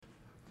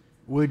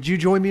Would you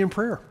join me in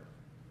prayer?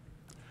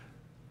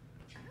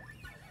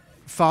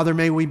 Father,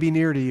 may we be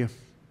near to you.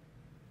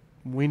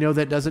 We know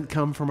that doesn't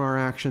come from our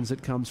actions.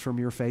 It comes from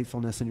your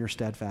faithfulness and your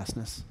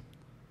steadfastness.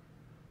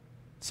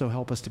 So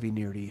help us to be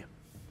near to you.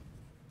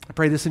 I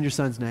pray this in your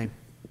Son's name.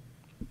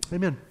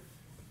 Amen.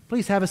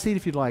 Please have a seat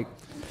if you'd like.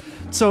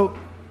 So,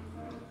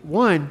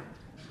 one,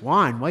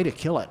 way to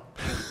kill it.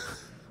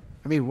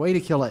 I mean, way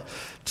to kill it.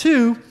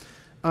 Two,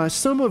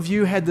 some of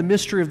you had the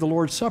mystery of the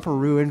Lord's Supper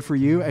ruined for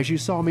you as you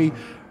saw me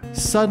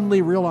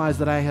suddenly realize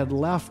that I had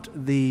left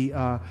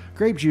the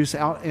grape juice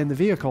out in the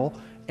vehicle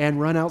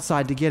and run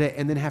outside to get it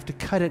and then have to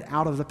cut it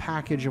out of the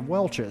package of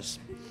Welch's.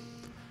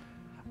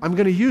 I'm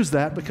going to use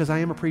that because I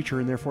am a preacher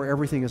and therefore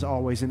everything is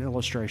always an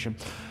illustration.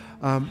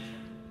 But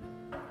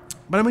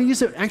I'm going to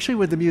use it actually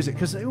with the music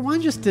because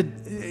one just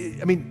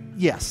did,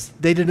 yes,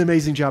 they did an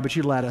amazing job, but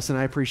you let us and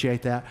I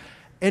appreciate that.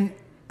 And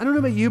I don't know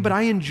about you, but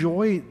I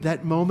enjoy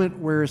that moment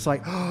where it's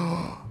like,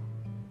 oh,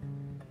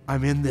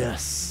 I'm in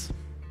this.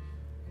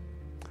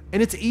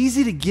 And it's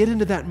easy to get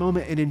into that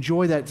moment and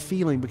enjoy that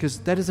feeling because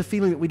that is a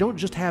feeling that we don't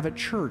just have at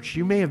church.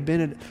 You may have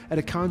been at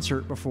a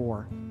concert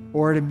before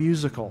or at a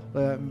musical.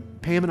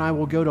 Pam and I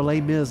will go to Les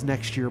Mis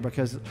next year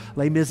because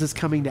Les Mis is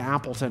coming to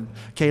Appleton.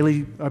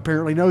 Kaylee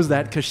apparently knows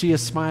that because she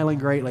is smiling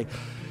greatly.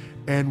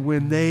 And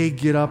when they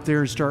get up there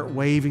and start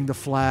waving the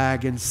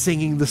flag and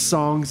singing the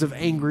songs of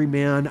angry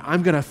men,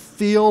 I'm going to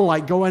feel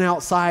like going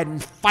outside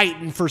and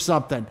fighting for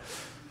something.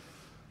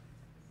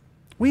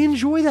 We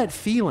enjoy that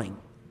feeling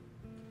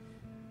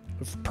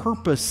of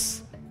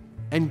purpose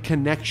and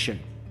connection.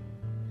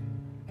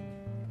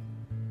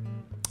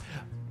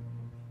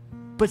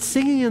 But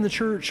singing in the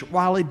church,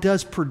 while it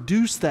does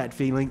produce that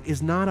feeling,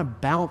 is not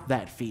about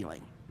that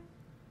feeling.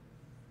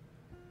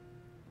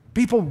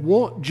 People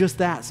want just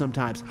that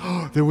sometimes.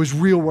 Oh, there was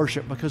real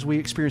worship because we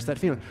experienced that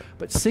feeling.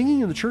 But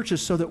singing in the church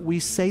is so that we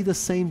say the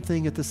same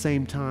thing at the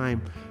same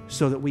time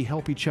so that we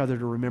help each other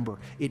to remember.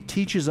 It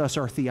teaches us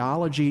our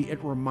theology.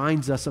 It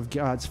reminds us of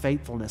God's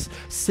faithfulness.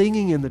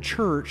 Singing in the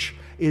church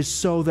is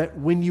so that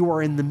when you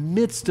are in the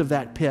midst of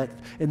that pit,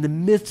 in the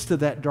midst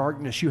of that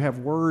darkness, you have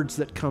words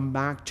that come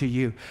back to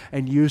you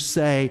and you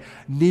say,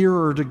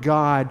 nearer to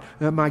God,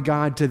 my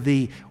God, to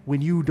thee,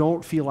 when you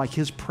don't feel like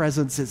his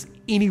presence is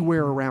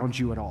anywhere around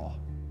you at all.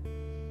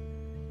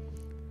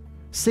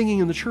 Singing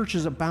in the church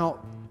is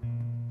about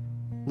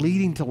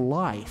leading to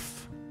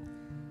life.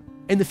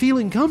 And the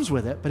feeling comes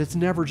with it, but it's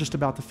never just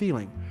about the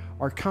feeling.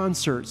 Our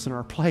concerts and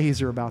our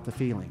plays are about the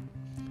feeling.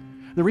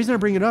 The reason I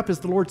bring it up is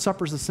the Lord's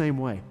Supper is the same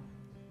way.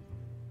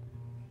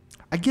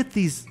 I get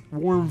these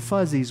warm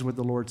fuzzies with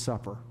the Lord's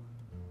Supper.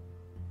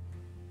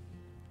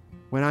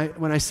 When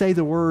I say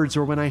the words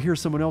or when I hear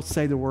someone else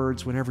say the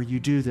words, whenever you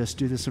do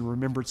this in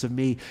remembrance of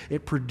me,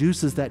 it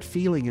produces that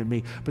feeling in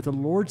me. But the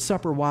Lord's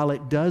Supper, while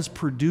it does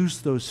produce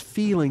those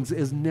feelings,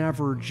 is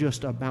never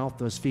just about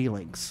those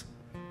feelings.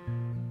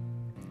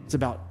 It's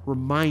about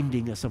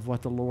reminding us of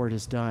what the Lord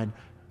has done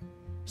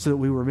so that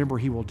we remember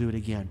he will do it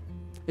again.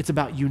 It's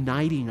about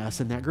uniting us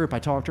in that group. I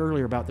talked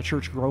earlier about the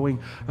church growing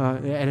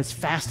at its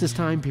fastest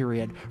time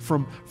period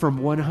from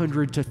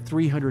 100 to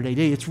 300 AD.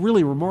 It's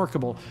really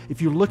remarkable.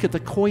 If you look at the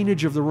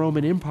coinage of the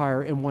Roman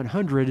Empire in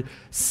 100,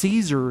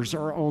 Caesars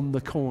are on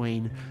the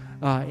coin.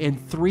 In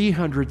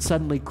 300,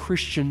 suddenly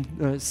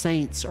Christian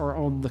saints are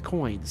on the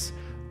coins.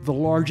 The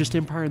largest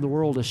empire in the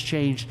world is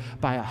changed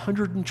by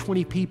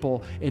 120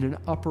 people in an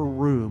upper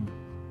room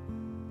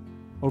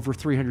over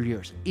 300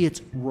 years.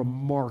 It's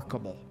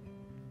remarkable.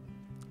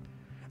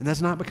 And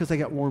that's not because they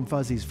got warm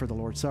fuzzies for the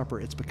Lord's Supper.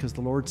 It's because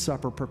the Lord's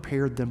Supper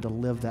prepared them to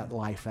live that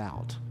life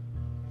out.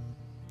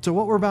 So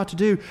what we're about to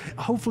do,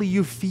 hopefully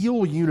you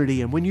feel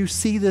unity. And when you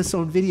see this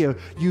on video,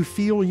 you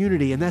feel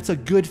unity. And that's a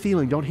good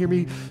feeling. Don't hear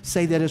me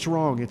say that it's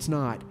wrong. It's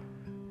not.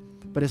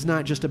 But it's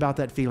not just about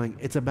that feeling.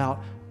 It's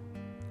about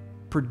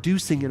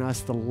producing in us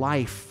the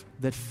life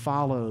that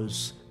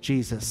follows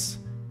Jesus.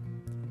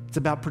 It's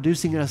about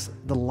producing in us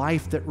the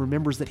life that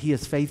remembers that he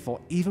is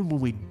faithful even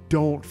when we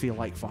don't feel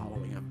like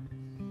following him.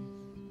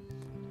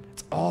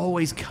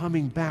 Always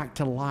coming back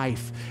to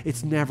life.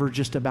 It's never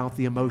just about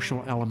the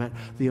emotional element.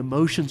 The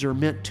emotions are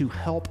meant to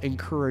help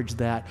encourage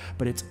that,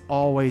 but it's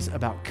always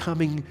about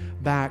coming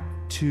back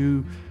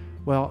to,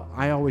 well,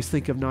 I always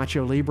think of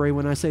Nacho Libre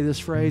when I say this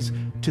phrase,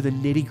 to the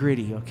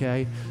nitty-gritty,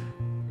 okay?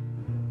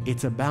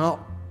 It's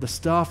about the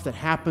stuff that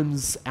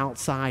happens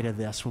outside of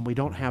this when we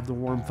don't have the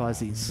warm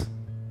fuzzies.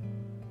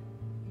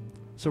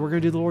 So we're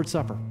going to do the Lord's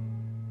Supper.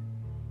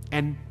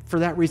 And for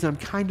that reason, I'm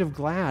kind of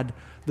glad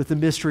that the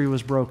mystery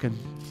was broken,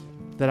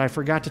 that I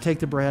forgot to take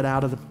the bread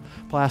out of the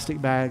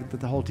plastic bag that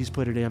the Holties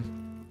put it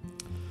in.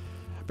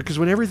 Because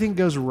when everything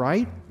goes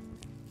right,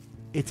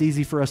 it's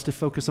easy for us to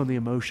focus on the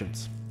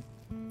emotions.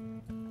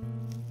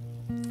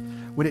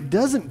 When it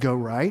doesn't go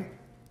right,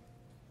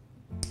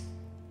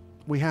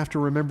 we have to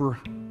remember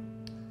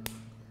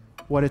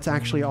what it's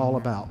actually all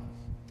about.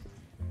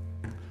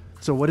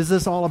 So what is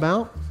this all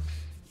about?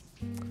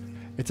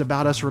 It's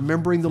about us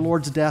remembering the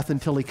Lord's death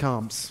until he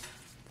comes.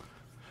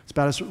 It's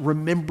about us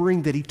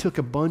remembering that he took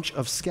a bunch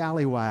of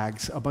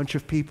scallywags, a bunch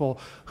of people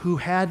who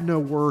had no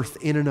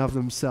worth in and of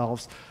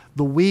themselves,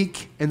 the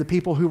weak and the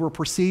people who were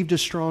perceived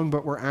as strong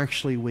but were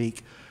actually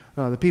weak,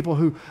 the people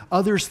who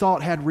others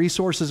thought had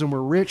resources and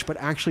were rich but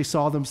actually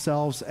saw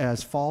themselves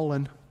as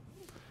fallen,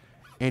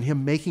 and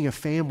him making a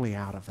family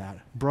out of that.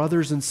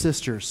 Brothers and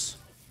sisters.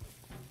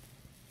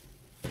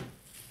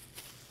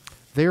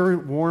 There are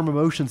warm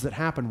emotions that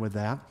happen with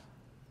that,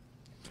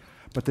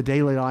 but the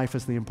daily life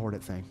is the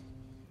important thing.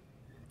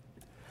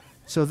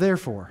 So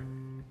therefore,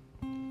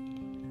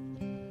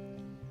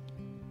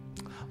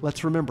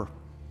 let's remember.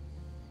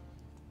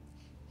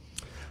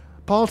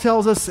 Paul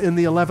tells us in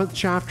the 11th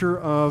chapter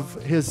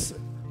of his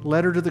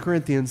letter to the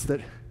Corinthians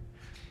that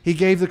he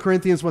gave the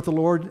Corinthians what the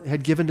Lord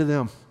had given to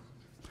them.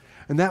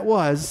 And that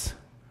was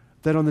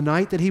that on the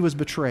night that he was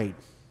betrayed,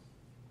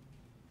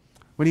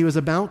 when he was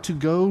about to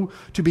go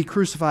to be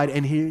crucified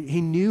and he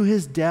knew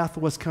his death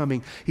was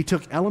coming, he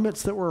took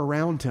elements that were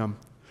around him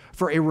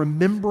for a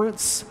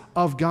remembrance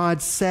of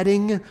God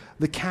setting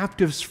the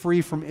captives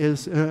free from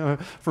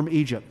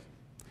Egypt.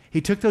 He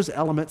took those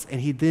elements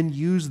and he then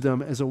used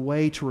them as a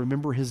way to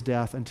remember his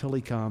death until he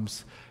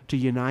comes to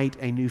unite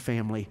a new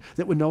family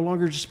that would no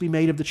longer just be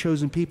made of the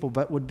chosen people,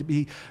 but would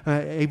be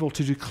able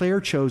to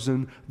declare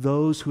chosen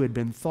those who had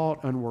been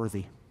thought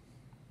unworthy.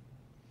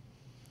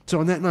 So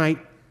on that night,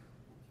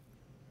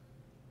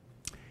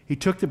 he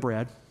took the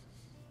bread,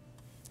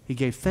 he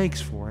gave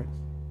thanks for it,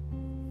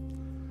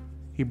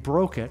 he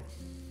broke it,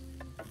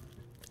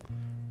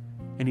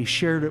 and he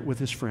shared it with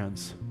his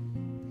friends.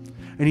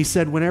 And he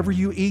said, whenever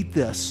you eat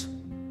this,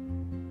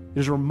 it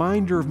is a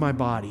reminder of my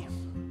body.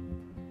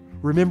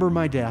 Remember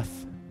my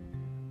death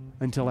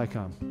until I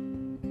come.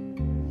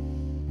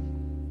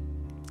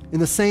 In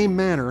the same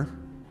manner,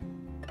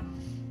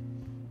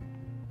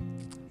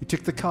 he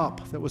took the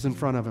cup that was in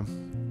front of him.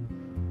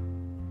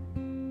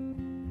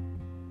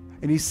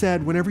 And he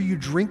said, whenever you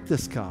drink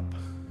this cup,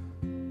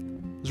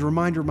 it is a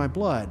reminder of my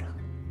blood,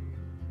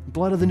 the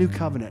blood of the new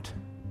covenant,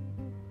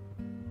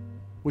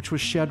 which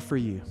was shed for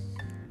you.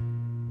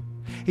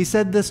 He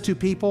said this to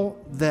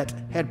people that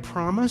had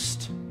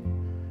promised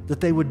that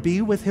they would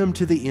be with him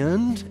to the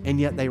end, and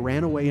yet they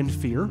ran away in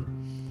fear.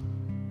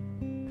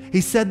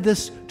 He said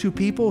this to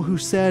people who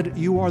said,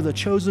 you are the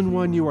chosen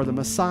one, you are the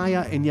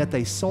Messiah, and yet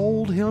they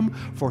sold him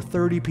for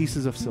 30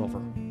 pieces of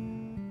silver.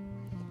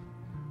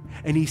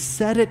 And he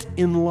said it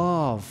in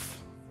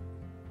love,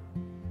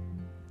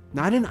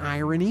 not in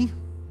irony.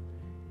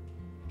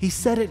 He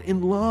said it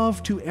in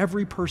love to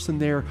every person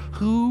there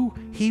who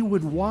he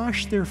would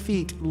wash their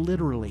feet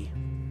literally.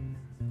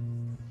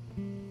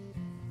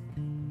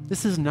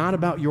 This is not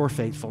about your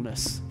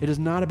faithfulness. It is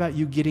not about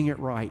you getting it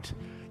right.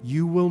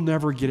 You will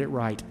never get it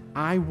right.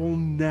 I will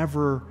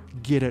never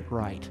get it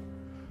right.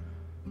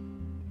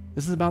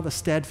 This is about the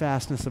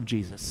steadfastness of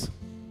Jesus.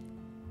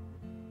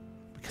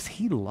 Because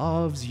he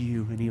loves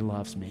you and he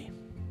loves me.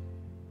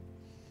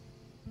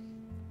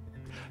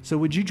 So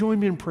would you join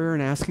me in prayer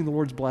and asking the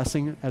Lord's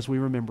blessing as we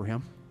remember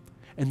him?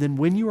 And then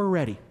when you are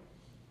ready,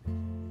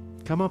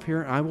 come up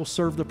here. I will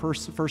serve the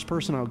first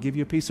person. I'll give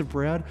you a piece of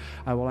bread.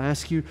 I will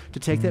ask you to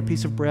take that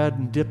piece of bread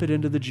and dip it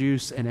into the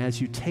juice. And as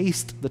you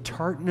taste the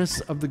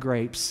tartness of the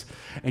grapes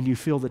and you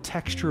feel the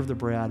texture of the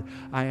bread,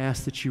 I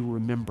ask that you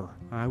remember.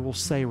 I will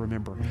say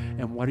remember.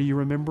 And what are you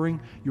remembering?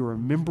 You're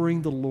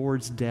remembering the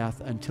Lord's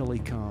death until he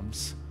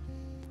comes.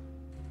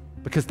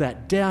 Because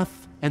that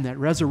death and that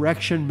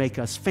resurrection make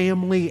us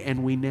family,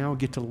 and we now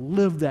get to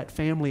live that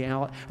family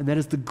out. And that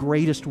is the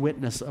greatest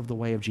witness of the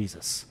way of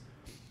Jesus.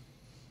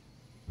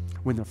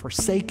 When the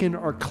forsaken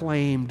are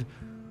claimed,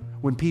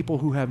 when people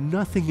who have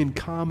nothing in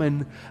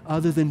common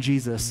other than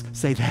Jesus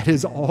say that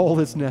is all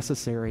that's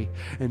necessary,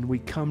 and we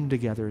come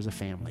together as a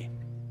family.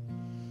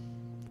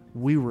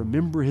 We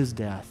remember his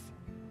death,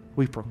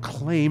 we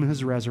proclaim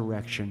his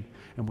resurrection,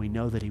 and we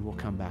know that he will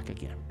come back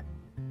again.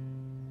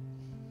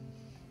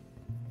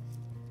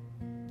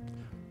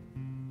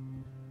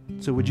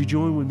 So would you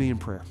join with me in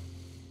prayer?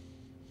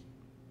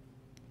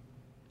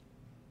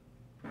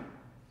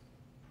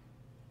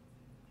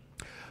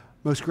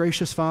 Most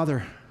gracious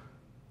Father,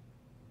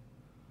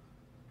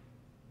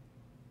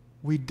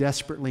 we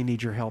desperately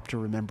need your help to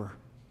remember.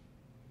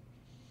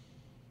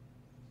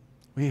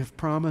 We have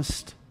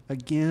promised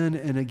again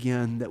and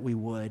again that we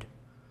would.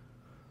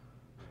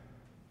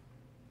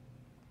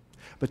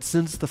 But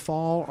since the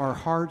fall, our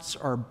hearts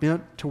are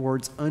bent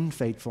towards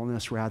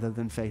unfaithfulness rather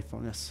than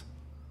faithfulness.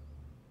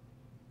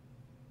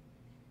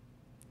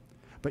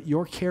 But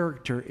your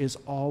character is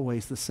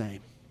always the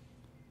same.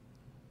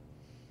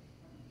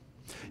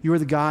 You are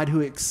the God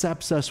who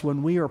accepts us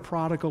when we are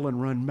prodigal and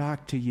run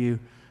back to you,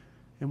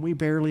 and we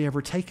barely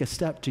ever take a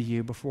step to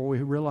you before we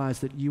realize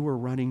that you are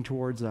running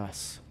towards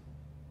us.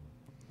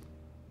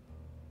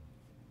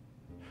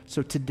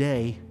 So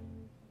today,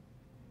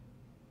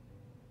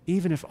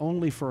 even if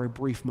only for a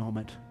brief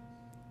moment,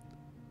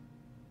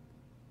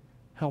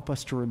 help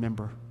us to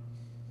remember.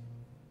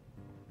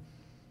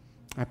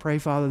 I pray,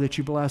 Father, that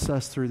you bless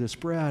us through this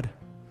bread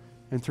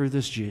and through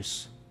this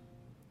juice.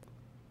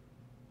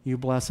 You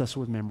bless us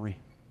with memory.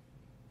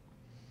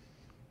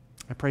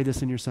 I pray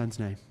this in your Son's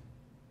name.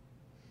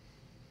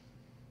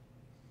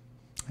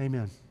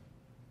 Amen.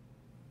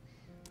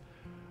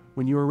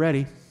 When you are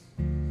ready,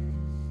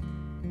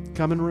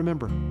 come and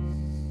remember.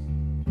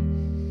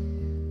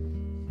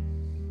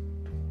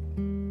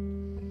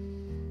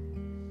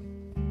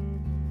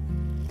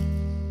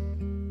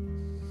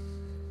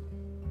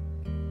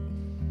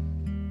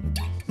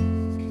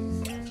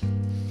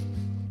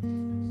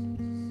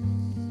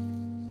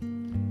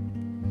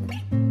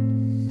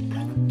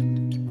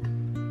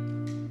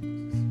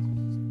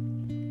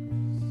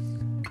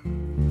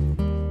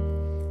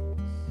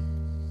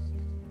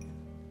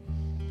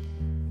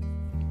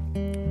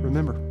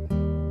 Remember.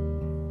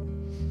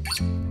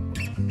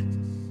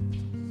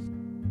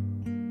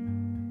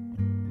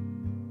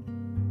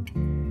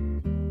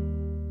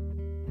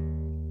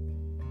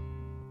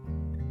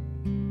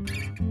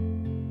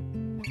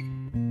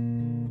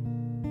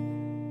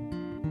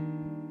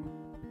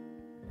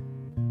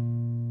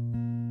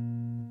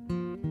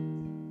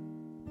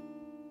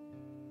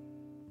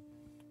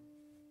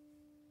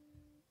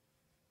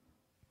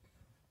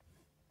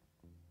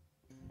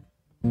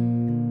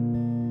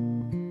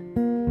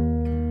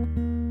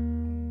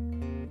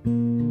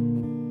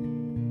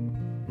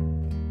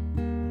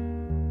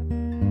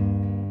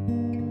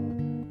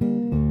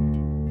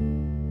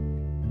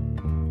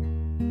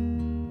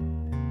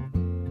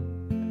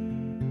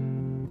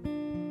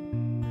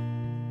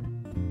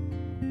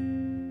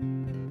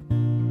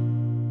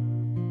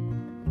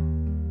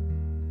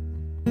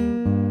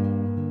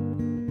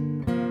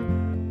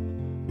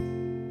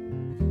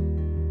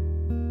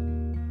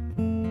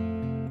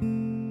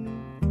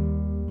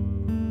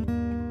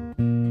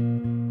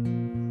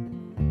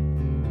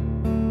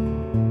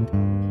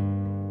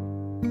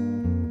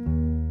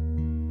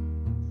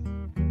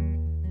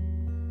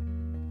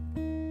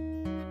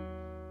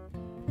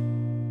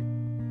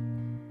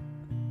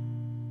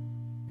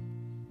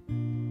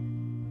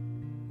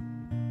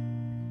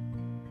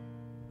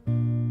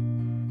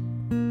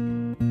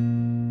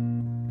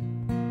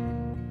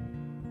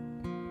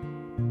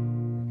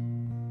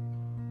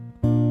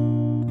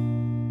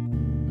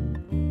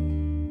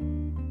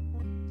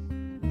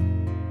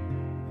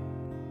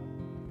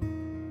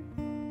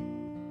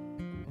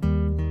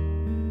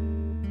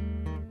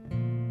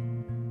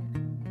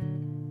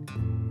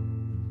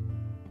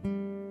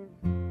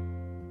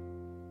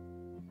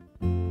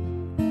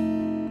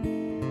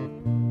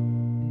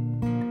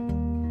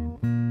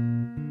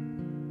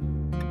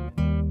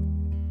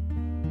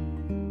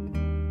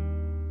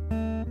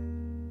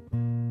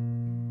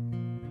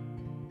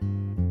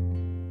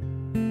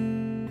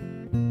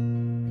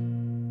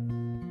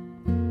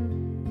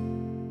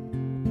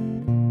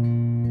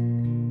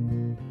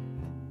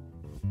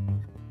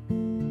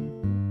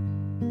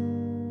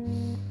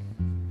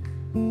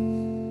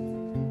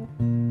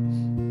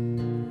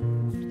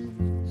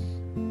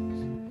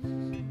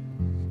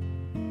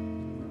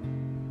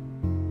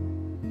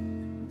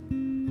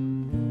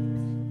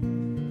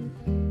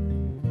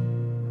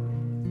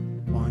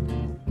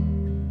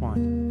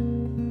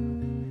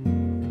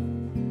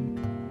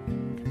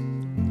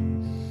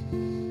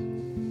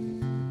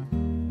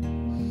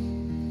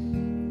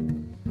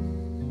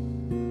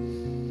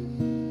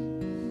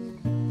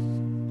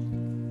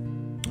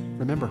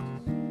 Remember.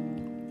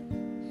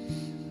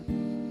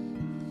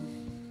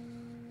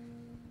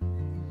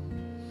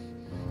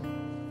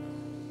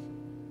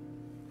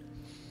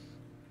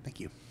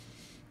 Thank you.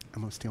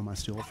 I'm going to steal my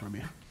stool from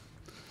you.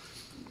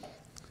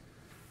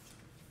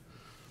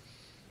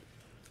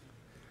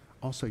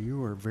 Also,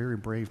 you are a very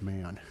brave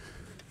man.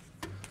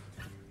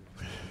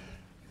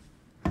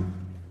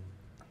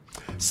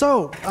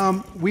 So,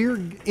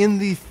 we're in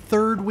the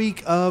third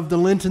week of the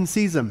Lenten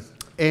season,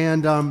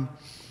 and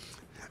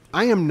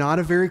I am not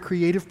a very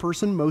creative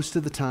person most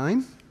of the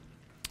time.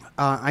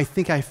 I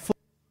think I fall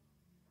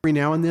every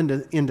now and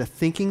then into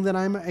thinking that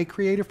I'm a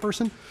creative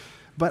person,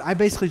 but I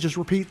basically just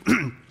repeat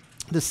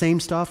the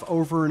same stuff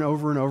over and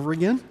over and over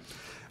again.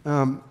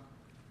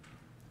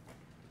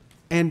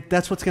 And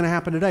that's what's going to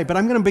happen today. But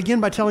I'm going to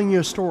begin by telling you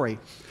a story.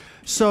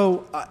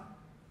 So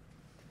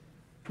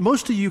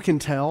most of you can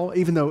tell,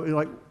 even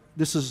though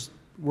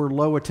we're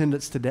low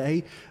attendance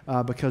today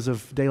because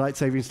of daylight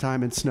savings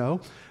time and snow.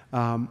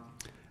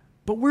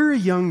 But we're a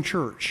young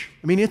church.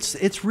 I mean,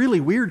 it's really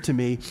weird to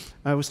me.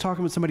 I was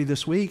talking with somebody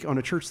this week on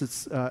a church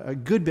that's a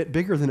good bit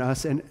bigger than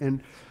us,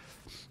 and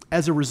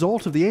as a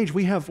result of the age,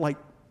 we have like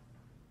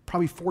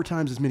probably 4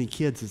 times as many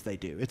kids as they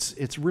do.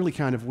 It's really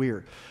kind of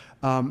weird.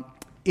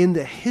 In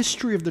the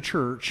history of the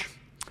church,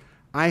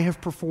 I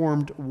have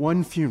performed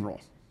 1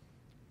 funeral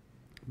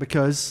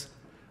because,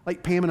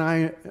 like Pam and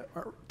I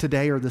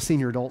today are the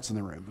senior adults in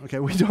the room. Okay,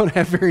 we don't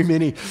have very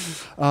many,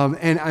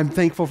 and I'm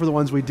thankful for the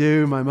ones we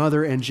do. My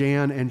mother and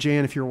Jan. And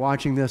Jan, if you're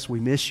watching this, we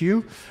miss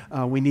you.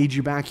 We need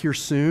you back here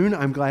soon.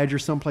 I'm glad you're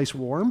someplace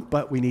warm,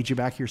 but we need you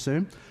back here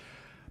soon.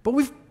 But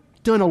we've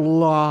done a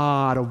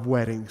lot of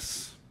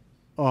weddings,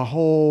 a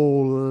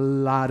whole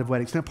lot of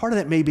weddings. Now, part of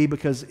that may be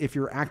because if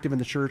you're active in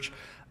the church,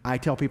 I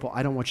tell people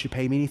I don't want you to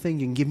pay me anything.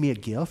 You can give me a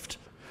gift.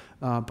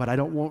 but I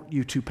don't want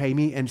you to pay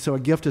me. And so a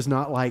gift is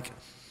not like,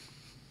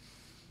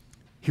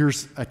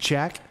 here's a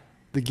check.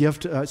 The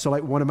gift, so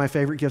like one of my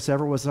favorite gifts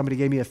ever was somebody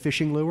gave me a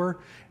fishing lure,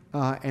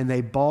 and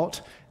they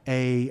bought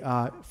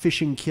a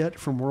fishing kit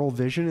from World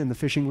Vision, and the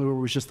fishing lure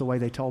was just the way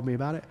they told me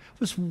about it. It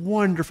was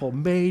wonderful,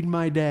 made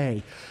my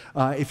day.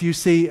 If you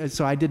see,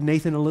 so I did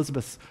Nathan and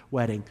Elizabeth's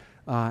wedding,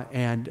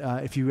 and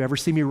if you ever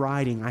see me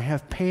riding, I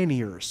have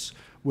panniers,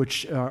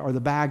 which are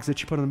the bags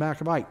that you put on the back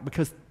of a bike,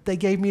 because they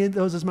gave me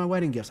those as my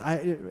wedding gifts.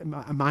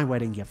 My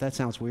wedding gift, that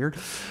sounds weird.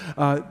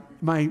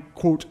 My,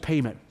 quote,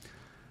 payment.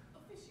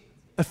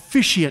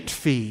 Officiant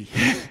fee.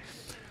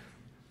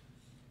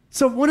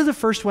 So one of the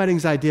first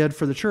weddings I did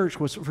for the church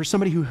was for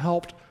somebody who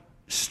helped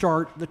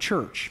start the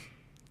church.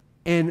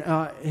 And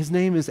his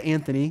name is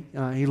Anthony.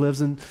 He lives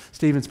in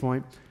Stevens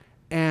Point.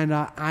 And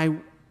I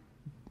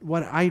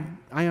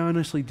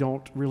honestly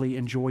don't really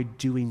enjoy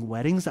doing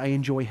weddings. I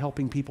enjoy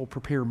helping people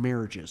prepare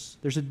marriages.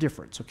 There's a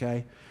difference,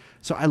 okay?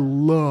 So I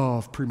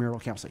love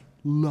premarital counseling.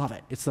 Love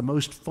it. It's the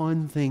most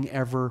fun thing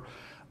ever.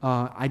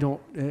 I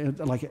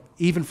don't, like,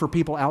 even for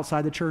people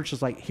outside the church,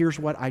 it's like, here's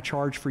what I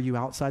charge for you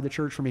outside the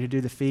church for me to do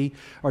the fee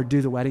or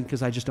do the wedding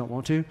because I just don't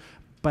want to.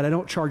 But I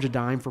don't charge a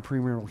dime for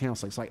premarital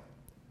counseling. It's like,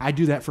 I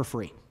do that for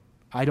free.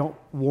 I don't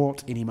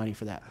want any money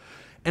for that.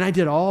 And I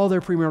did all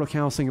their premarital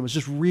counseling and was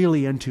just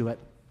really into it.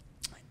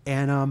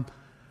 And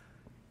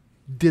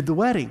did the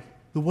wedding.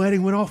 The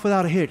wedding went off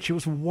without a hitch. It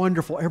was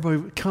wonderful.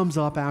 Everybody comes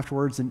up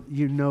afterwards, and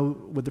you know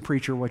with the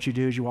preacher what you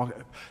do is you walk,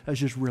 that's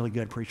just really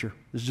good, preacher.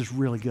 This is just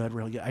really good,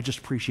 really good. I just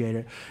appreciate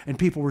it. And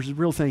people were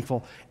real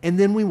thankful. And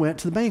then we went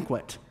to the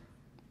banquet.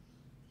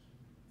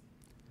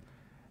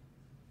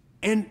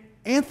 And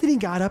Anthony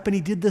got up and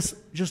he did this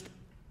just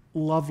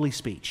lovely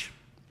speech.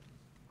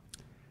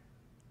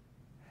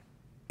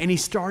 And he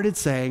started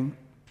saying,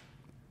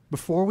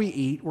 before we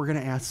eat, we're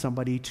going to ask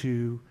somebody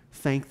to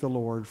thank the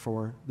Lord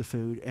for the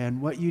food.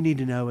 And what you need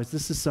to know is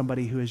this is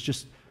somebody who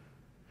has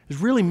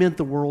really meant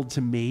the world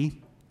to me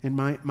in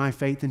my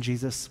faith in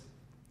Jesus,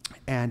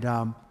 and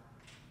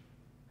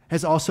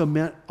has also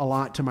meant a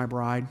lot to my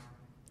bride.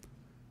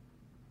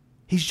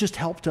 He's just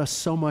helped us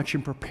so much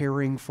in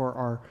preparing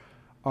for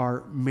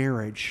our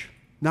marriage,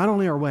 not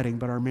only our wedding,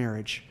 but our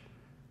marriage.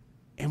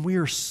 And we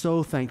are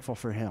so thankful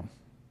for him.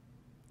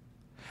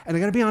 And I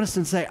got to be honest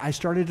and say, I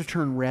started to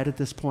turn red at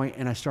this point,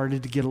 and I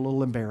started to get a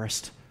little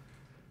embarrassed.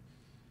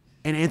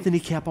 And Anthony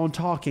kept on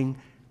talking.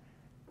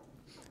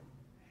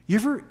 You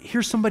ever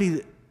hear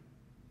somebody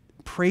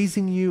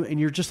praising you and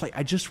you're just like,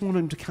 I just want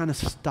him to kind of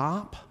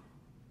stop?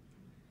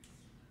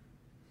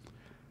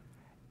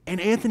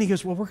 And Anthony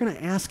goes, well, we're going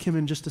to ask him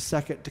in just a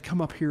second to come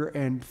up here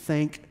and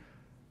thank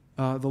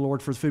the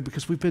Lord for the food,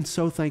 because we've been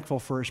so thankful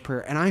for his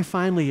prayer. And I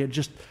finally had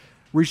just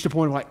reached a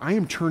point of like, I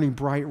am turning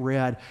bright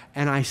red.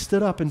 And I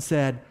stood up and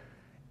said,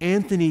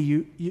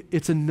 Anthony,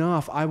 it's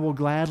enough. I will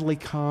gladly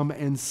come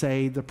and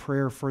say the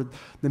prayer for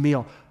the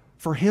meal.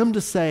 For him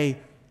to say,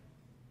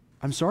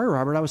 I'm sorry,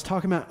 Robert, I was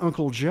talking about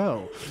Uncle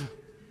Joe.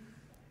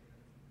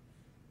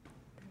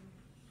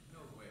 No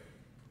way.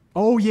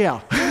 Oh,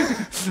 yeah.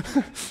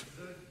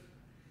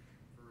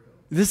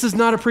 This is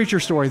not a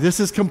preacher story. This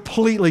is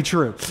completely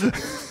true.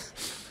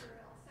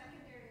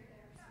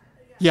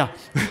 Yeah.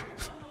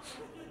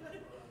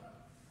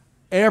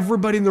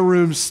 Everybody in the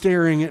room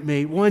staring at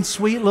me. One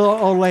sweet little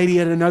old lady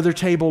at another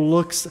table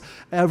looks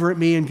over at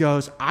me and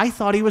goes, I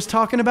thought he was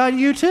talking about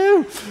you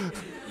too.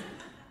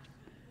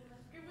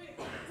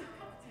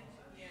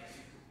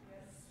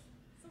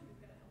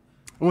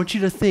 I want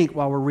you to think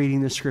while we're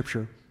reading this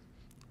scripture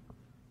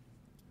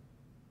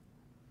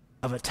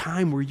of a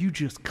time where you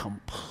just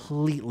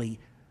completely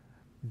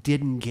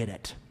didn't get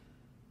it.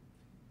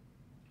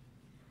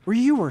 Where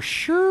you were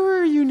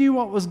sure you knew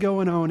what was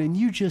going on and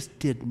you just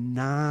did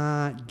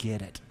not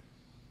get it.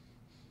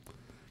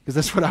 Because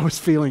that's what I was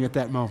feeling at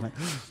that moment.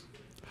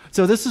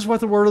 So this is what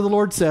the word of the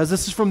Lord says.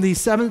 This is from the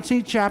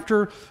 17th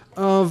chapter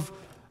of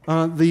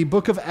the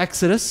book of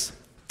Exodus.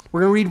 We're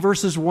going to read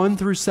verses 1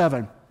 through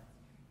 7.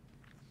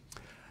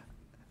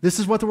 This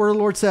is what the word of the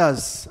Lord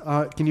says.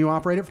 Can you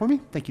operate it for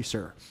me? Thank you,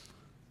 sir.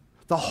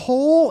 The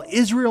whole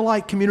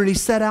Israelite community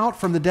set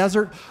out from the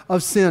desert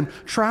of Sin,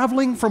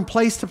 traveling from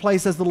place to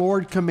place as the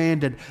Lord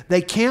commanded.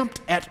 They camped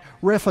at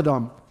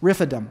Rephidim,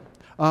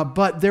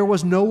 but there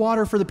was no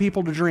water for the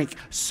people to drink.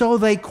 So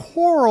they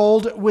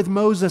quarreled with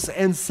Moses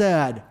and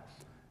said,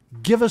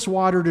 give us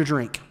water to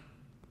drink.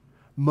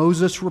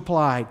 Moses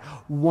replied,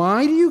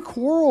 why do you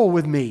quarrel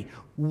with me?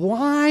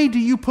 Why do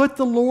you put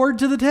the Lord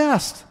to the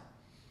test?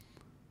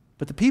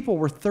 But the people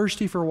were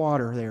thirsty for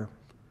water there.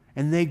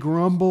 And they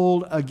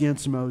grumbled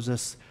against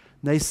Moses.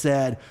 They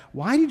said,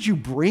 why did you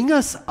bring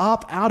us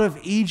up out of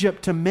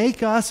Egypt to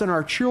make us and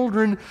our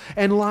children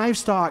and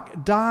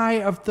livestock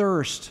die of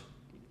thirst?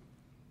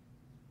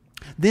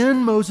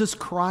 Then Moses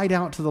cried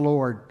out to the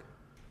Lord,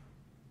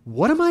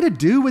 what am I to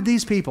do with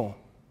these people?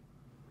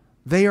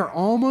 They are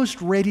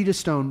almost ready to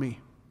stone me.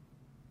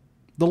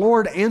 The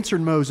Lord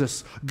answered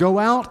Moses, go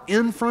out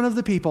in front of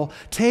the people,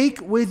 take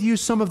with you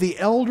some of the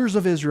elders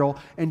of Israel,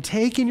 and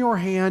take in your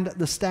hand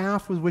the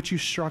staff with which you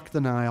struck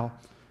the Nile.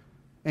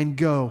 and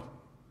go.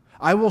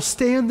 I will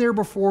stand there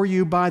before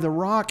you by the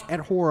rock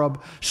at Horeb.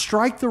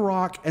 Strike the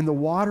rock, and the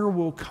water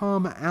will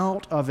come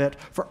out of it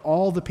for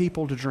all the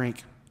people to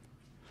drink."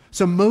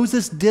 So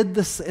Moses did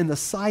this in the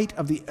sight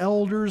of the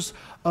elders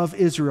of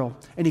Israel,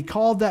 and he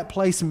called that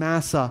place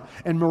Massah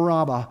and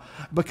Meribah,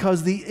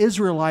 because the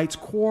Israelites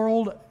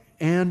quarreled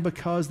and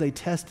because they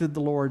tested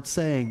the Lord,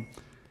 saying,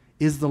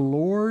 "Is the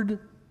Lord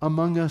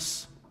among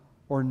us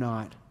or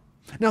not?"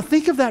 Now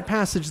think of that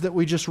passage that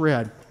we just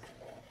read.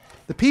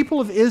 The people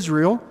of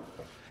Israel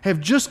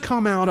have just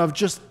come out of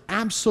just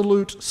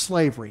absolute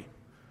slavery.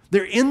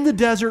 They're in the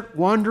desert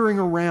wandering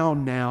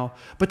around now,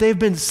 but they've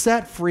been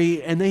set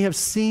free and they have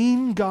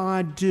seen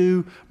God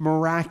do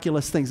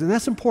miraculous things. And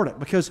that's important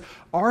because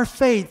our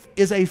faith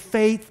is a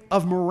faith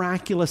of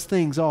miraculous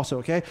things also,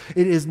 okay?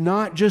 It is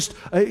not just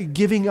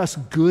giving us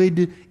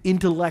good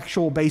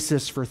intellectual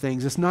basis for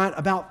things. It's not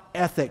about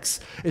ethics.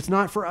 It's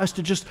not for us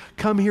to just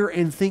come here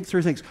and think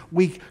through things.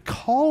 We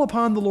call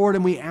upon the Lord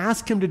and we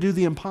ask Him to do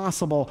the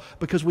impossible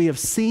because we have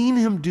seen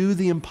Him do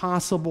the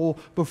impossible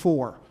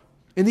before.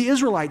 In the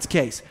Israelites'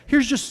 case,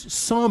 here's just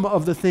some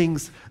of the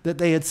things that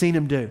they had seen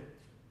Him do.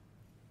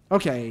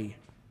 Okay,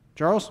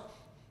 Charles?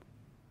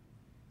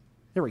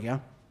 There we go.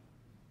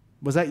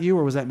 Was that you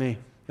or was that me?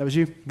 That was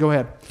you? Go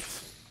ahead.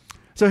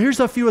 So here's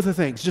a few of the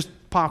things. Just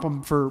pop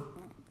them for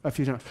a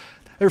few times.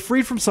 They're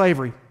freed from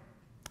slavery.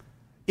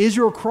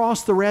 Israel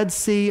crossed the Red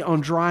Sea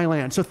on dry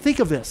land. So think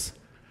of this.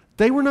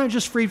 They were not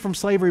just freed from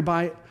slavery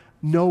by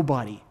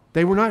nobody.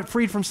 They were not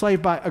freed from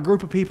slavery by a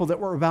group of people that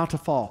were about to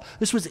fall.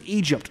 This was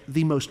Egypt,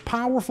 the most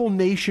powerful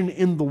nation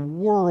in the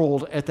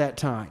world at that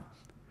time.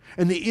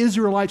 And the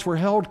Israelites were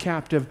held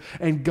captive,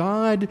 and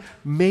God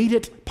made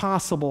it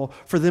possible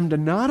for them to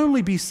not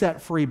only be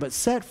set free, but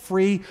set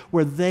free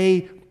where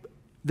they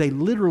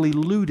literally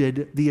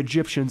looted the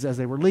Egyptians as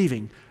they were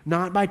leaving.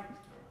 Not by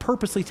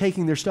purposely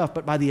taking their stuff,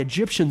 but by the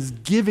Egyptians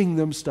giving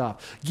them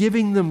stuff,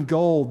 giving them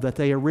gold that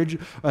they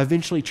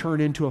eventually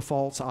turned into a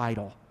false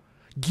idol.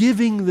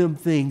 Giving them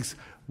things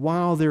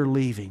while they're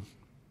leaving.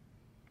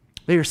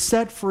 They are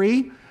set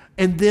free,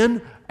 and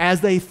then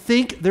as they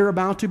think they're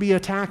about to be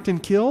attacked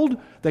and killed,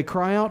 they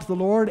cry out to the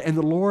Lord, and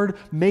the Lord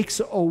makes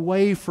a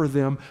way for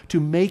them to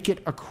make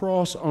it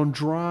across on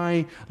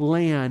dry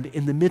land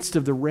in the midst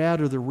of the Red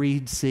or the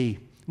Reed Sea.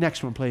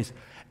 Next one, please.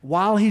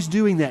 While He's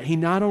doing that, He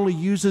not only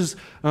uses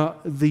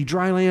the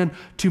dry land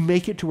to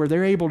make it to where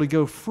they're able to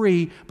go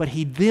free, but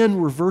He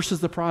then reverses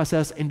the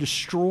process and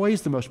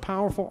destroys the most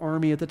powerful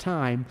army at the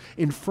time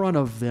in front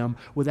of them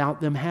without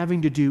them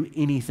having to do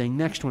anything.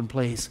 Next one,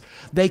 please.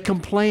 They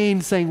complain,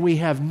 saying, "We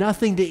have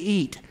nothing to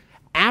eat,"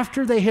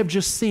 after they have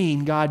just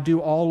seen God do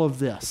all of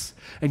this.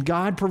 And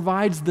God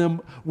provides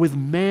them with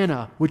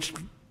manna, which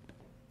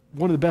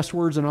one of the best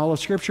words in all of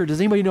Scripture. Does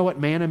anybody know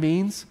what manna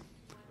means?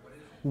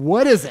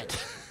 What is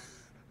it?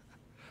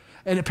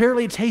 And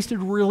apparently it tasted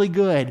really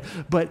good,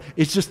 but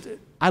it's just,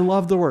 I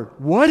love the word.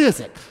 What is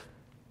it?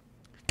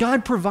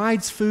 God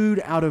provides food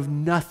out of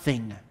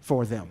nothing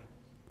for them.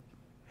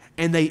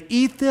 And they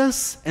eat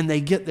this, and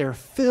they get their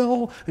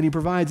fill, and He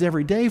provides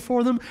every day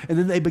for them, and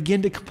then they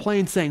begin to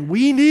complain, saying,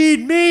 "We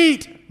need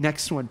meat."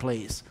 Next one,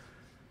 please.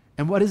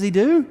 And what does He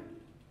do?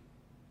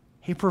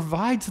 He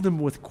provides them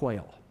with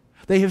quail.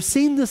 They have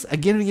seen this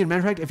again and again. Matter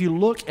of fact, if you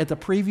look at the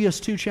previous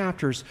two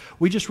chapters,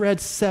 we just read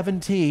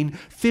 17,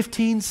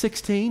 15,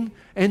 16,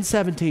 and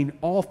 17.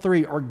 All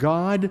three are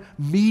God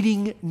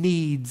meeting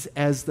needs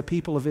as the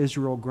people of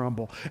Israel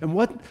grumble. And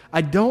what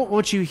I don't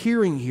want you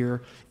hearing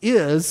here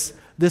is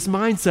this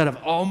mindset of,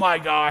 "Oh my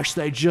gosh,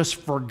 they just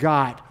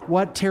forgot.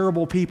 What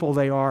terrible people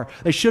they are.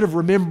 They should have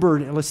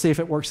remembered." And let's see if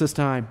it works this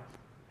time.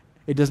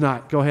 It does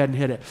not. Go ahead and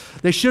hit it.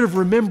 They should have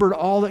remembered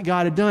all that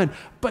God had done.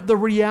 But the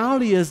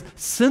reality is,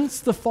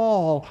 since the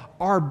fall,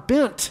 our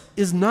bent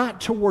is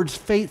not towards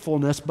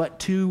faithfulness, but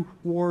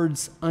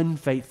towards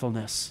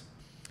unfaithfulness.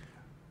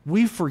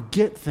 We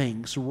forget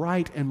things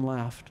right and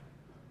left.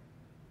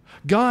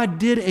 God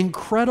did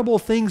incredible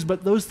things,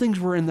 but those things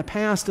were in the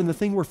past, and the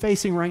thing we're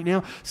facing right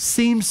now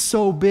seems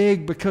so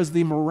big because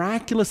the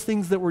miraculous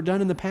things that were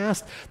done in the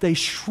past, they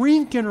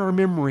shrink in our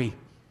memory.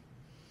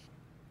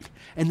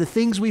 And the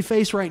things we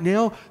face right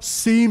now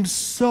seem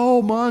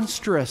so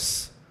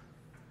monstrous.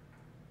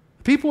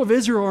 The people of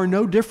Israel are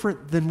no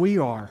different than we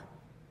are.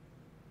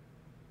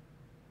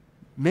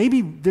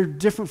 Maybe they're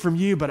different from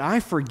you, but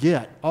I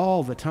forget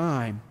all the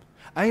time.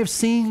 I have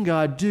seen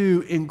God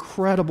do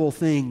incredible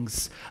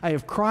things. I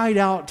have cried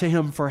out to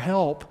Him for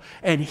help,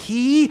 and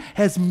He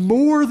has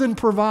more than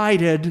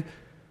provided,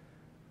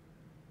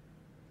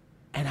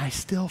 and I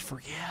still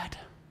forget.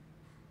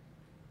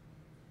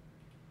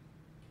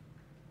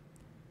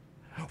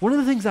 One of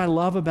the things I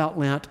love about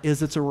Lent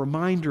is it's a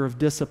reminder of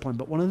discipline,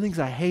 but one of the things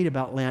I hate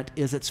about Lent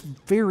is it's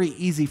very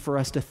easy for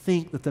us to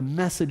think that the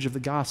message of the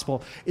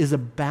gospel is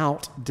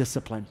about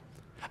discipline.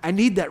 I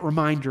need that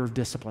reminder of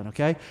discipline,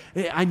 okay?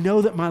 I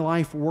know that my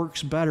life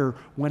works better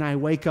when I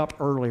wake up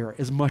earlier,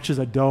 as much as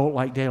I don't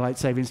like daylight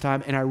savings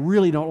time, and I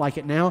really don't like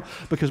it now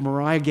because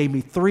Mariah gave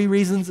me 3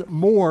 reasons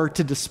more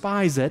to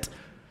despise it.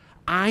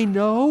 I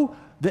know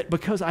that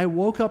because I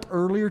woke up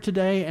earlier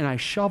today and I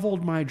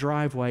shoveled my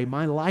driveway,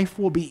 my life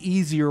will be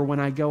easier when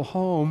I go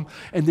home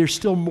and there's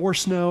still more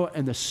snow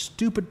and the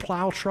stupid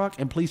plow truck,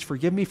 and please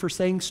forgive me for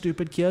saying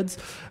stupid, kids,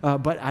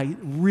 but I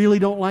really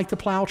don't like the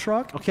plow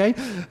truck, okay?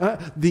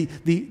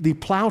 The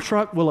plow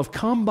truck will have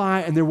come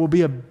by and there will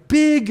be a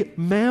big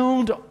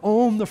mound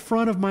on the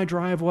front of my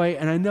driveway,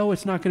 and I know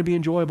it's not going to be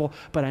enjoyable,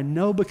 but I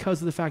know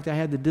because of the fact I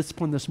had the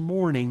discipline this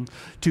morning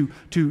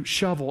to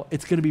shovel,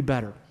 it's going to be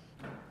better.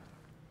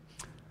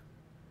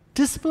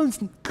 Discipline's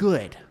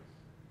good,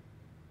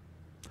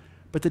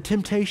 but the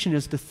temptation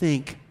is to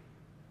think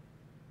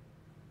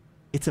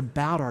it's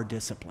about our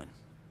discipline.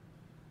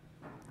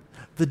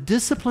 The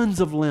disciplines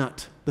of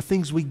Lent, the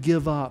things we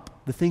give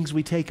up, the things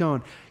we take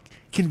on,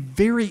 can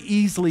very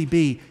easily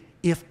be,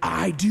 if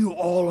I do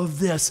all of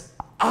this,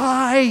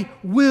 I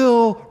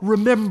will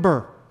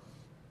remember.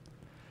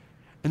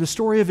 And the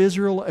story of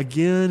Israel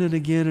again and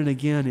again and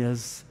again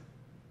is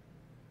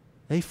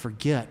they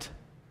forget.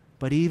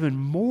 But even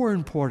more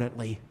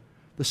importantly,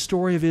 the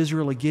story of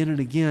Israel again and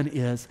again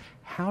is,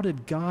 how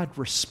did God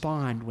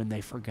respond when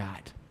they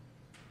forgot?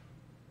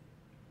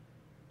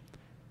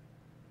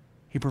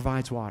 He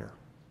provides water.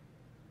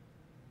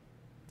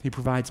 He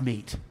provides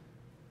meat.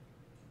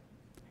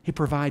 He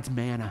provides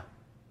manna.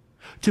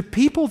 To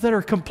people that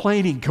are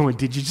complaining, going,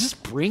 did you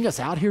just bring us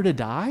out here to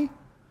die?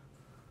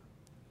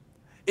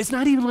 It's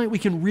not even like we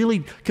can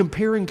really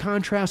compare and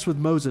contrast with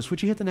Moses.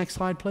 Would you hit the next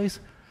slide, please?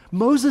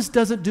 Moses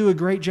doesn't do a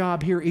great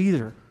job here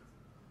either.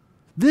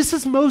 This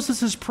is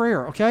Moses'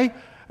 prayer, okay?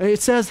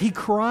 It says he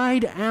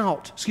cried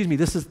out.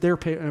 This is their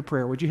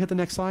prayer. Would you hit the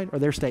next slide, or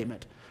their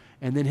statement?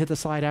 And then hit the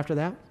slide after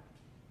that.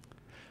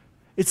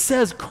 It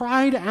says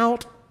cried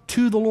out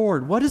to the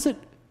Lord. What does it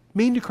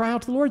mean to cry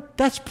out to the Lord?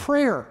 That's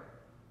prayer.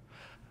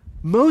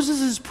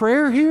 Moses'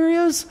 prayer here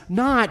is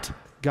not,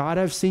 God,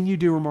 I've seen you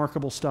do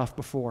remarkable stuff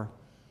before.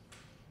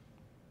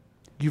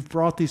 You've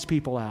brought these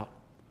people out.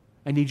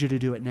 I need you to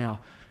do it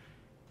now.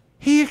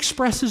 He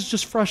expresses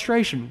just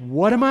frustration.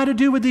 What am I to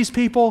do with these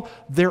people?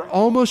 They're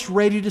almost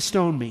ready to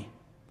stone me.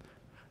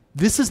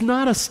 This is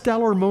not a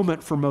stellar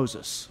moment for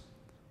Moses.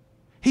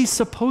 He's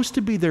supposed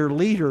to be their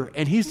leader,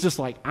 and he's just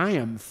like, I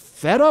am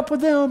fed up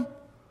with them.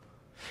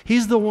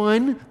 He's the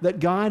one that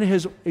God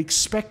has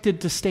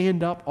expected to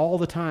stand up all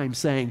the time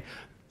saying,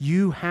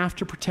 you have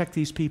to protect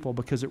these people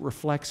because it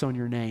reflects on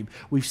your name.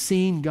 We've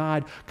seen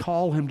God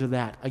call him to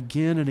that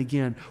again and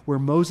again, where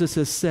Moses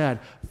has said,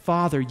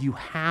 Father, you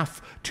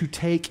have to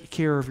take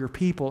care of your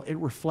people. It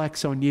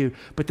reflects on you.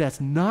 But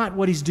that's not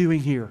what he's doing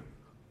here.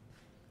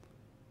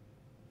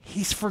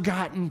 He's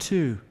forgotten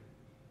too.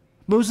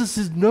 Moses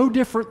is no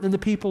different than the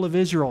people of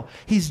Israel.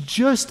 He's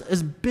just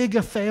as big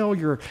a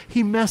failure.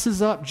 He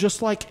messes up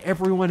just like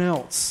everyone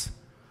else.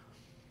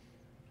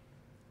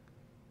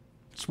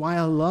 That's why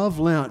I love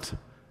Lent.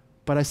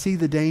 But I see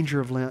the danger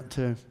of Lent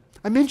too.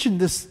 I mentioned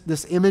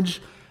this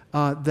image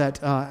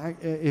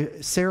that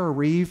Sarah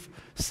Reeve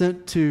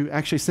sent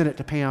it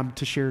to Pam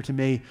to share to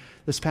me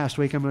this past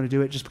week. I'm going to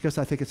do it just because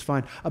I think it's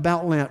fun.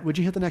 About Lent. Would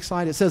you hit the next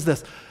slide? It says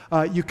this,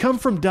 you come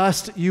from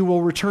dust, you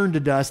will return to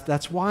dust.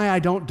 That's why I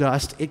don't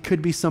dust. It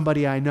could be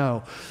somebody I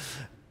know.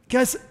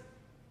 Guys,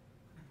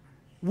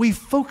 we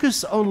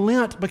focus on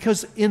Lent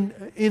because in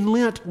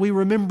Lent we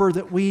remember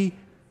that we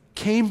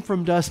came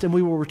from dust and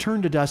we will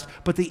return to dust.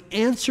 But the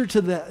answer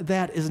to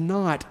that is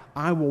not,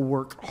 I will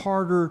work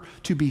harder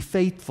to be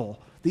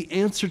faithful. The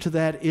answer to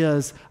that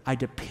is, I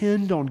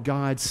depend on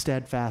God's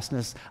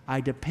steadfastness.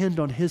 I depend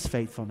on his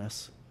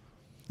faithfulness.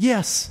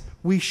 Yes,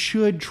 we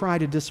should try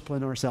to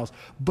discipline ourselves,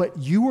 but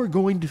you are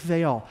going to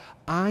fail.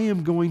 I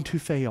am going to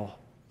fail.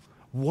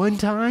 One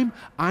time,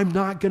 I'm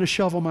not going to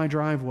shovel my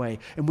driveway.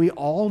 And we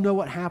all know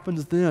what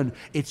happens then.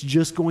 It's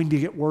just going to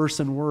get worse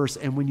and worse.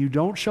 And when you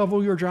don't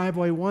shovel your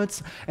driveway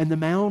once and the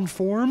mound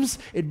forms,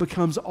 it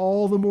becomes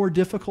all the more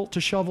difficult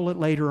to shovel it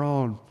later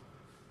on.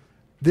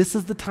 This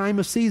is the time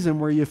of season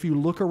where if you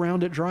look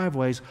around at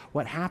driveways,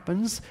 what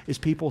happens is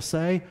people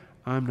say,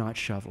 I'm not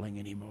shoveling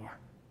anymore.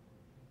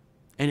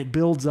 And it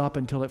builds up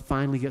until it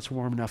finally gets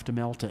warm enough to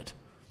melt it.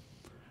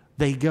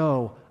 They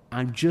go,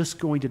 I'm just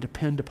going to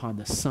depend upon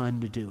the sun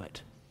to do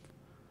it.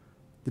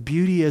 The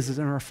beauty is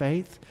in our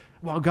faith,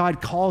 while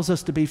God calls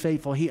us to be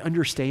faithful, he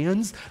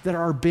understands that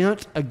our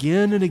bent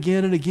again and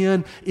again and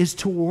again is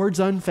towards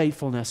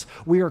unfaithfulness.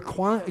 We are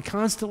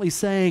constantly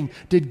saying,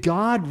 did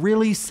God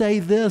really say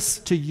this,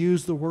 to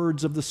use the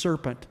words of the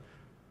serpent?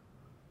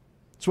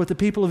 It's what the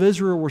people of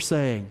Israel were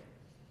saying.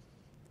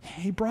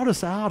 He brought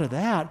us out of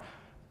that,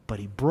 but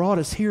he brought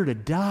us here to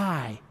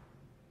die.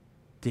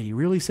 Did he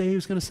really say he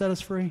was going to set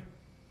us free?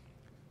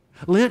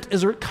 Lent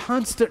is a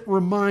constant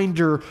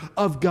reminder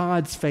of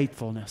God's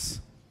faithfulness.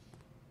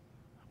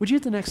 Would you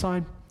hit the next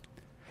slide?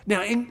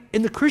 Now,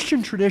 in the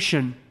Christian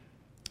tradition,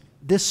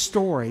 this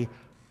story,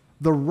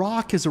 the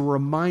rock is a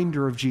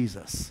reminder of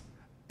Jesus.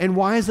 And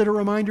why is it a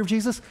reminder of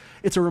Jesus?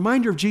 It's a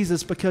reminder of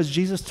Jesus because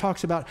Jesus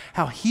talks about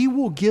how he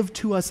will give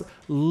to us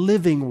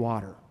living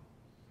water.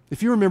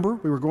 If you remember,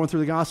 we were going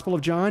through the Gospel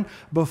of John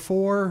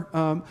before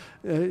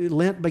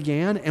Lent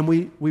began, and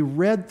we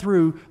read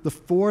through the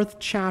 4th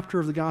chapter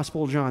of the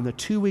Gospel of John, the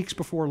 2 weeks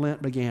before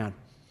Lent began.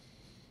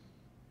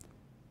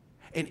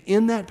 And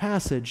in that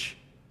passage,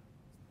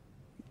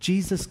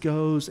 Jesus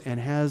goes and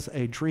has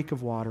a drink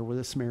of water with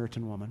a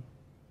Samaritan woman.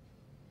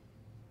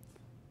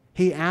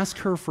 He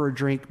asks her for a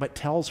drink, but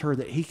tells her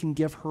that he can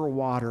give her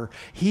water.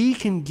 He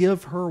can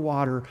give her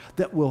water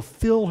that will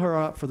fill her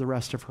up for the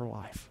rest of her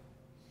life.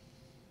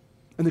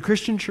 And the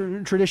Christian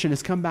tradition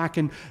has come back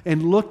and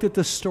looked at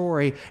the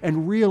story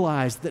and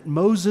realized that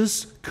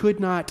Moses could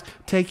not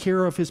take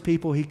care of his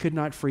people. He could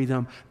not free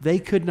them. They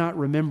could not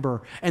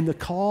remember. And the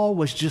call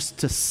was just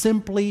to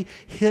simply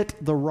hit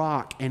the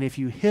rock. And if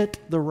you hit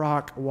the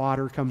rock,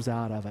 water comes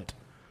out of it.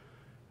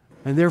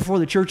 And therefore,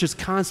 the church has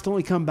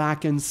constantly come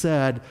back and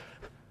said,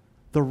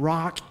 the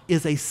rock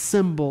is a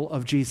symbol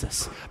of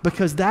Jesus,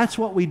 because that's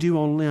what we do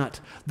on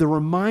Lent. The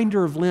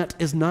reminder of Lent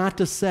is not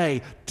to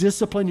say,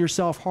 discipline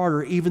yourself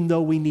harder, even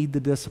though we need the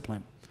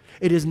discipline.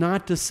 It is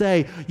not to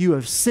say you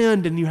have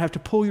sinned and you have to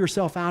pull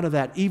yourself out of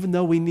that, even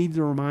though we need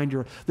the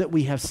reminder that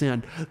we have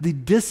sinned. The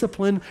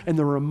discipline and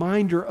the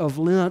reminder of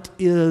Lent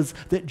is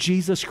that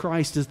Jesus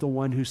Christ is the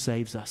one who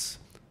saves us.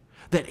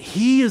 That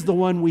he is the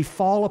one we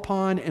fall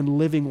upon and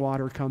living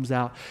water comes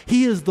out.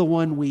 He is the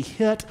one we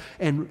hit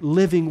and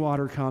living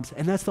water comes.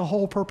 And that's the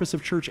whole purpose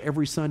of church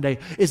every Sunday,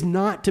 is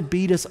not to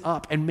beat us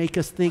up and make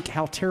us think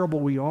how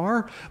terrible we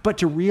are, but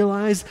to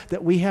realize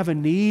that we have a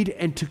need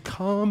and to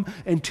come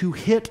and to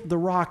hit the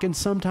rock. And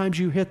sometimes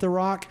you hit the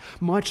rock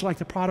much like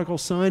the prodigal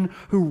son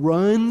who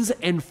runs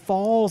and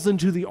falls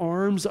into the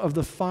arms of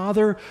the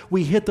Father.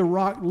 We hit the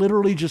rock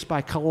literally just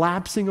by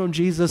collapsing on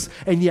Jesus,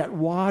 and yet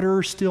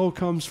water still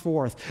comes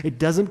forth.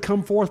 It doesn't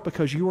come forth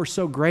because you are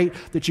so great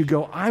that you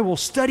go, I will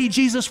study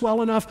Jesus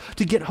well enough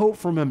to get hope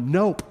from him.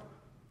 Nope.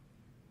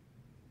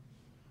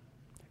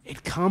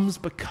 It comes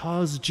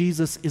because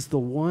Jesus is the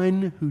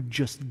one who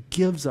just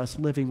gives us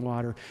living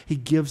water. He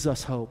gives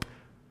us hope.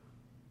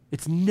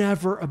 It's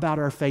never about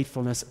our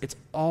faithfulness. It's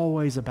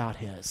always about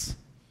his.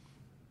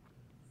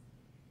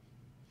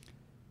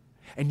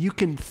 And you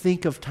can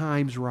think of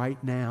times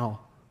right now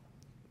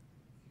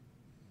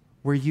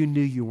where you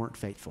knew you weren't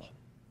faithful.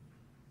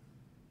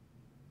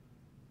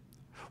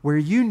 Where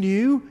you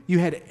knew you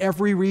had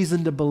every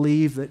reason to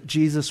believe that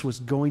Jesus was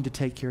going to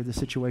take care of the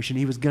situation.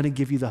 He was going to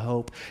give you the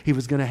hope. He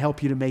was going to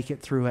help you to make it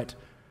through it.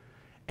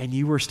 And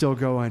you were still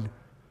going,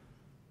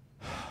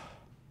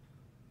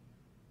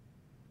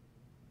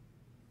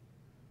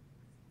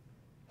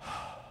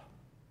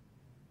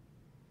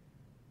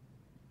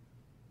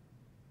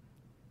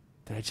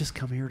 did I just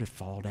come here to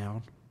fall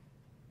down?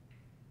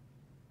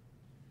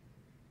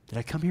 Did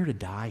I come here to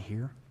die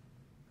here?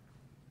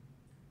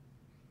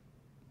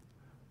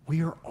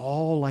 We are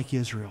all like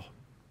Israel.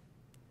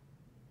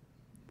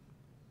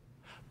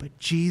 But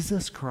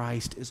Jesus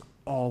Christ is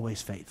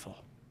always faithful.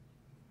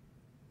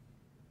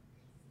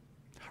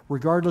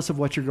 Regardless of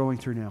what you're going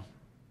through now.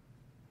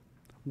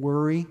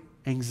 Worry,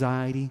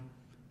 anxiety,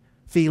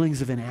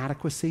 feelings of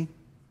inadequacy,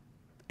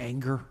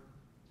 anger,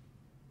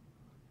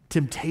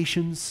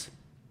 temptations.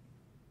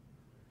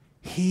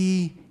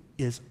 He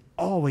is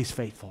always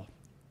faithful.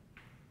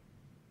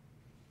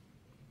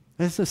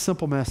 It's a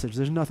simple message.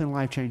 There's nothing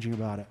life-changing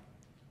about it,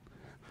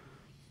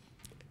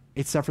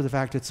 except for the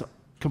fact it's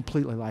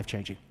completely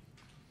life-changing.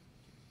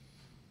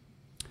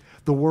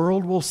 The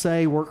world will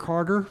say, work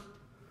harder.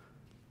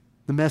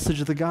 The message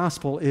of the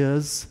gospel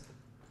is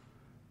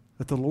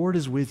that the Lord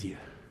is with you.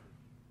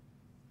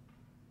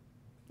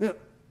 Now,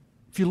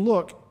 if you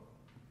look,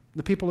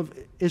 the people of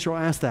Israel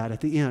asked that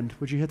at the end.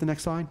 Would you hit the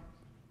next slide?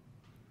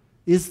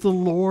 Is the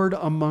Lord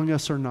among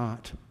us or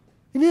not?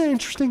 Isn't that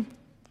interesting?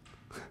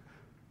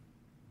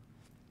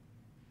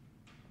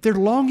 They're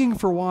longing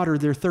for water,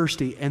 they're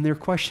thirsty, and their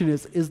question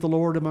is the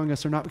Lord among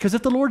us or not? Because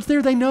if the Lord's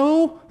there, they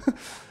know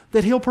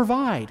that he'll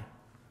provide.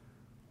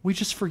 We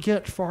just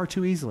forget far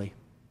too easily.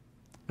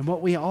 And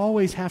what we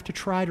always have to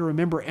try to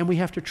remember, and we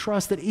have to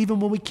trust that even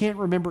when we can't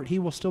remember it, he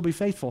will still be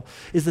faithful,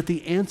 is that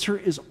the answer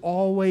is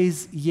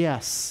always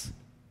yes.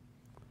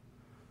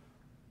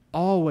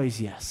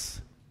 Always yes.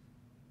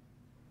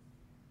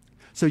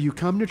 So you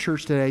come to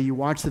church today, you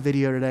watch the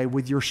video today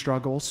with your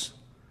struggles,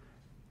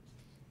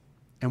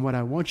 and what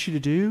I want you to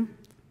do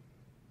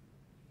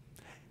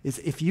is,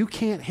 if you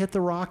can't hit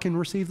the rock and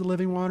receive the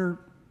living water,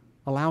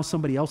 allow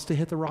somebody else to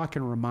hit the rock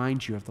and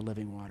remind you of the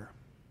living water.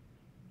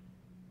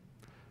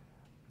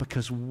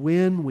 Because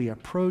when we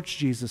approach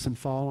Jesus and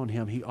fall on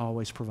him, he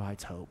always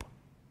provides hope.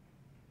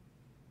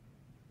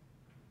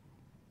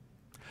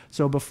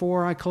 So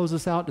before I close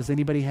this out, does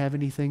anybody have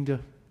anything to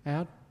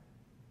add?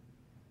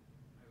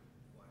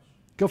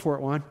 Go for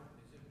it, Juan.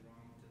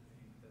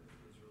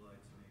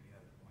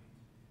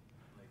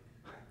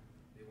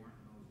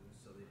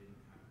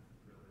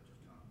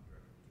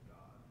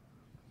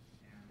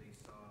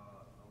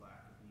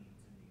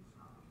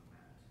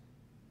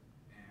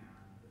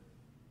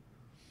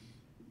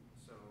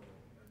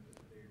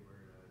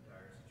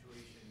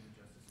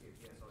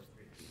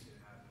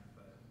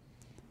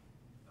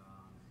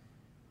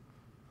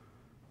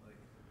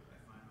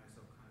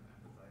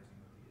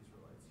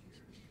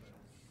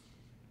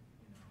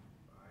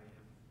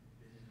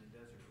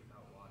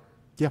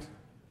 Yeah.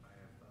 I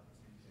have thought the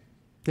same thing.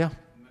 Yeah.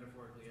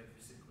 Metaphorically and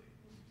physically.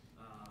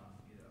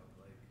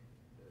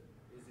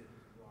 Is it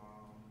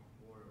wrong,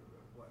 or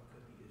what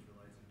could the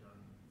Israelites have done?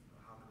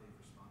 How could they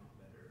have responded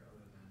better,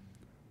 other than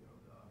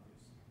the obvious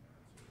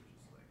answer, which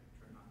is like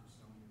try not to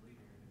stone your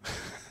leader and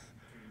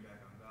turning back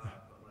on God?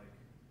 But like,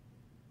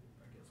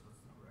 I guess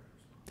what's the correct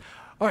response?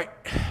 All right.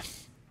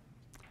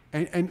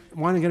 And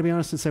one, I got to be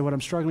honest and say what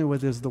I'm struggling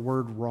with is the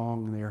word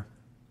wrong there.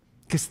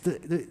 Because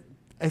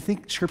I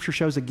think Scripture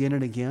shows again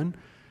and again,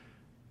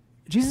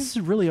 Jesus is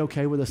really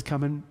okay with us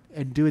coming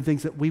and doing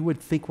things that we would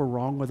think were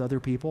wrong with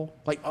other people.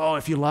 Like, oh,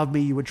 if you love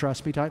me, you would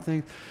trust me type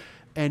thing.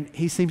 And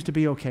he seems to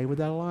be okay with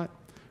that a lot.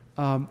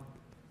 And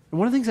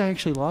one of the things I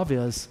actually love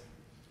is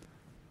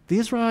the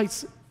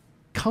Israelites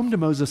come to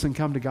Moses and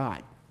come to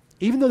God.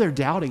 Even though they're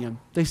doubting him,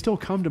 they still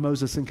come to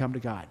Moses and come to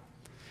God.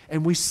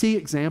 And we see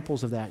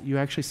examples of that. You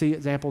actually see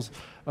examples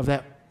of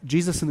that.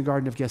 Jesus in the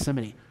Garden of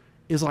Gethsemane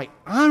is like,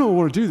 I don't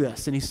want to do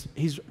this. And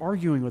he's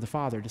arguing with the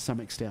Father to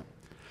some extent.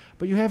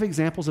 But you have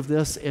examples of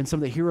this in some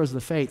of the heroes of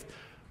the faith.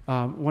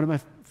 One of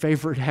my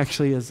favorite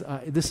actually is,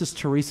 this is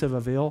Teresa of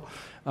Avila.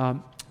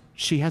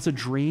 She has a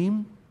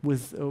dream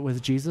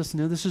with Jesus.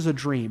 No, this is a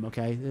dream,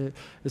 okay?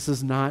 This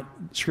is not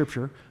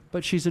Scripture,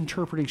 but she's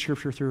interpreting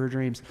Scripture through her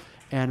dreams.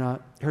 And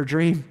her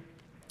dream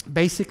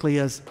basically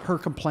is her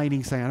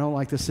complaining, saying, I don't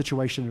like this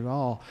situation at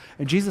all.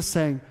 And Jesus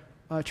saying,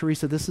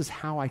 Teresa, this is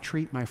how I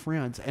treat my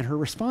friends. And her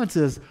response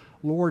is,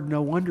 Lord,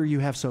 no wonder you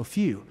have so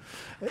few.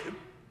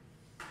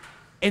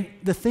 And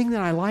the thing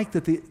that I like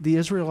that the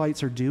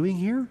Israelites are doing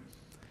here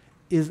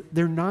is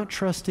they're not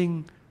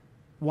trusting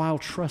while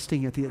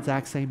trusting at the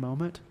exact same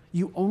moment.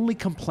 You only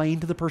complain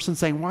to the person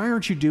saying, why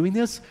aren't you doing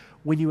this,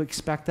 when you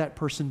expect that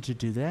person to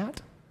do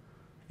that,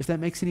 if that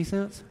makes any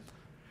sense.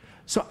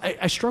 So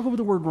I struggle with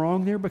the word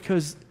wrong there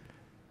because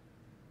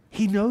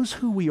he knows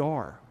who we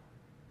are.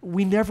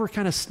 We never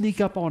kind of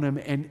sneak up on him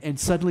and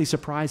suddenly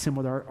surprise him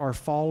with our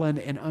fallen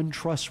and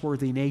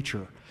untrustworthy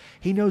nature.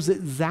 He knows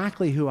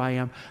exactly who I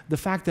am. The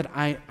fact that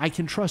I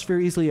can trust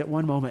very easily at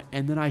one moment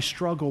and then I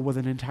struggle with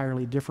an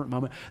entirely different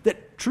moment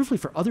that truthfully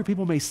for other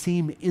people may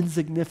seem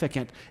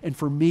insignificant, and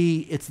for me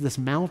it's this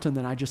mountain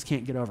that I just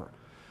can't get over.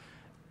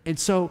 And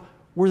so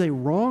were they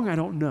wrong? I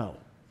don't know.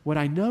 What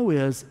I know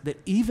is that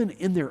even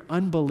in their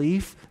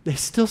unbelief, they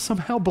still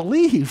somehow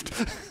believed.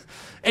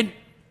 and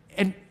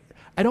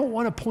I don't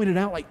want to point it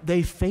out like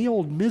they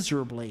failed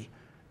miserably.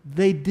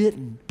 They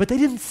didn't. But they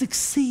didn't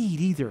succeed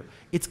either.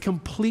 It's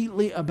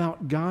completely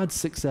about God's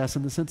success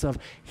in the sense of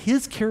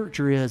his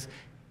character is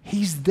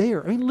he's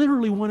there. I mean,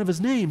 literally one of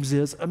his names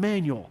is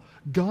Emmanuel,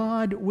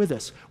 God with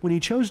us. When he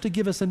chose to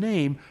give us a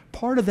name,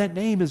 part of that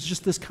name is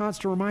just this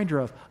constant reminder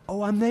of,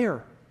 oh, I'm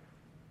there.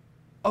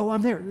 Oh,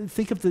 I'm there.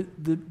 Think of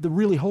the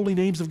really holy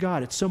names of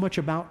God. It's so much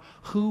about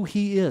who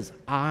he is.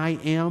 I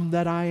am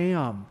that I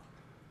am.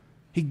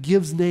 He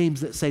gives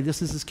names that say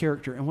this is his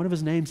character. And one of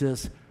his names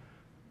is,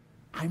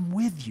 I'm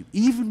with you,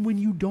 even when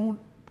you don't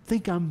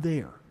think I'm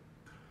there.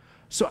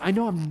 So I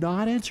know I'm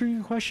not answering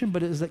your question,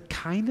 but is that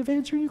kind of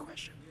answering your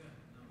question? Yeah,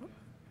 no, yeah.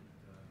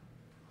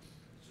 And,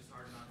 it's just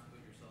hard not to put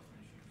yourself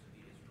in the shoes of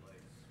the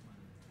Israelites when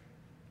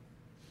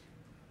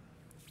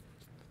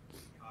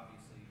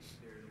obviously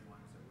they're the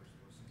ones that we're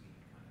supposed to be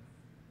kind of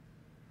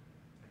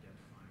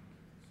identifying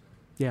with. So,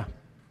 Yeah.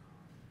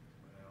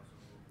 but I also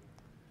hope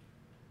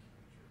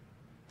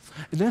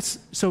And that's,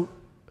 so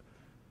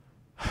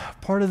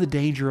part of the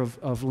danger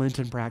of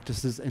Lenten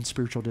practices and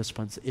spiritual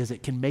disciplines is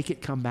it can make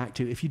it come back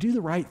to, if you do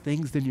the right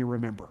things, then you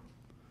remember.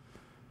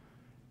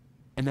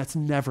 And that's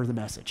never the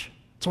message.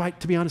 So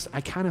to be honest,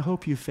 I kind of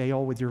hope you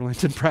fail with your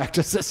Lenten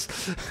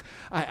practices.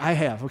 I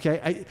have,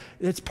 okay?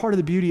 It's part of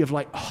the beauty of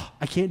like, oh,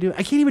 I can't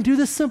even do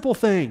this simple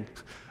thing.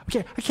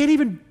 Okay, I can't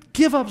even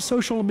give up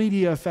social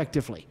media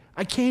effectively.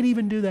 I can't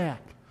even do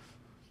that.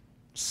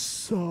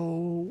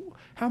 So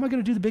how am I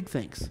going to do the big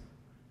things?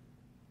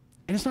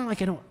 And it's not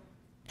like I don't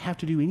have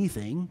to do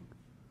anything.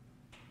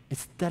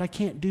 It's that I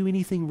can't do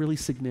anything really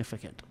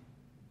significant.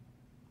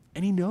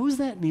 And he knows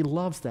that and he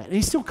loves that. And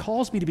he still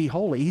calls me to be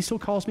holy. He still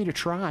calls me to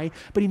try,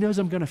 but he knows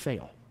I'm going to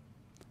fail.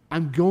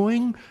 I'm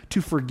going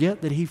to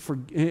forget that he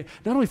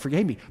not only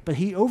forgave me, but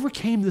he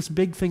overcame this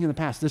big thing in the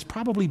past. That's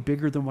probably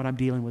bigger than what I'm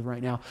dealing with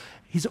right now.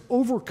 He's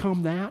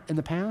overcome that in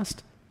the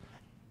past,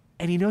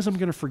 and he knows I'm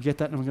going to forget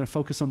that and I'm going to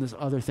focus on this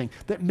other thing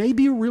that may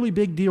be a really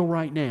big deal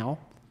right now,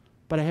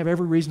 but I have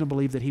every reason to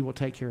believe that he will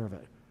take care of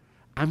it.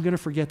 I'm going to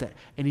forget that.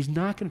 And he's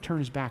not going to turn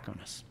his back on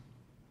us.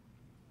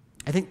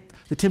 I think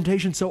the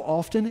temptation so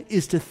often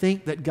is to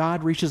think that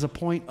God reaches a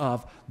point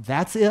of,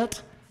 that's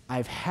it,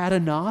 I've had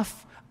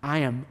enough, I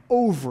am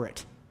over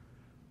it.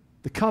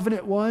 The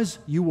covenant was,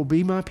 you will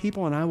be my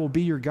people and I will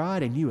be your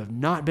God, and you have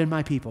not been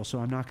my people, so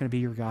I'm not going to be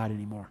your God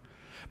anymore.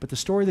 But the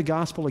story of the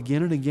gospel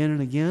again and again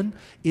and again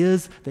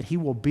is that he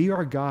will be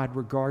our God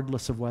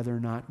regardless of whether or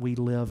not we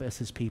live as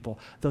his people,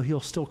 though he'll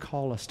still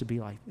call us to be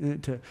like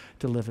to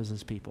live as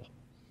his people.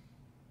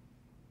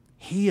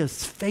 He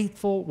is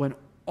faithful when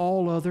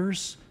all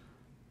others,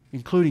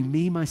 including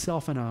me,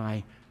 myself, and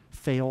I,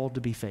 fail to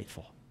be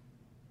faithful.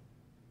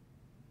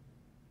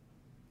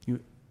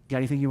 Got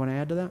anything you want to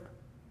add to that?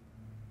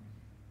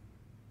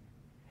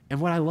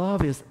 And what I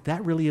love is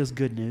that really is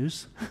good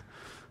news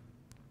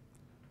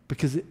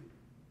because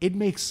it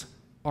makes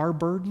our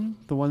burden,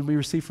 the one we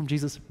receive from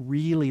Jesus,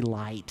 really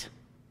light.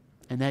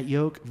 And that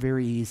yoke,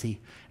 very easy.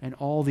 And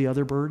all the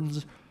other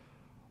burdens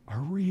are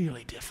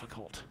really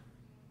difficult.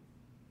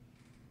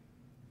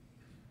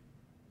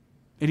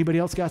 Anybody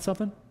else got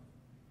something?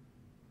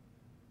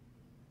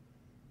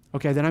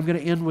 Okay, then I'm going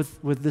to end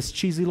with this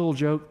cheesy little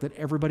joke that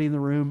everybody in the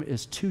room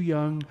is too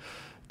young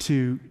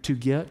to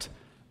get.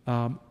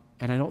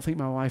 And I don't think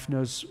my wife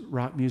knows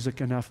rock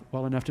music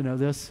well enough to know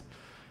this.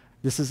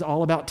 This is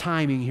all about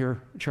timing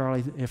here,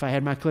 Charlie, if I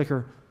had my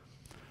clicker.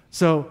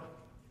 So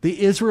the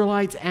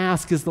Israelites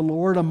ask, is the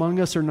Lord among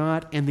us or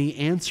not? And the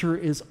answer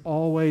is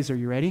always, are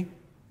you ready?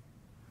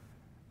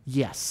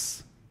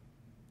 Yes.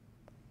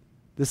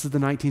 This is the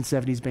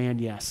 1970s band,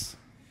 Yes.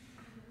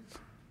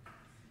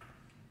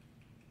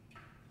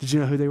 Did you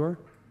know who they were?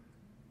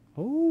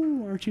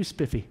 Oh, aren't you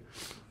spiffy?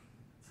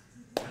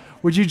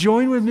 Would you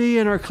join with me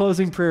in our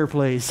closing prayer,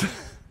 please?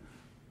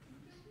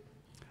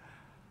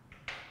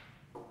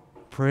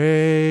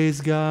 Praise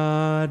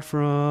God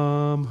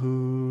from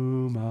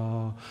whom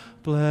all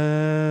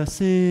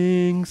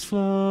blessings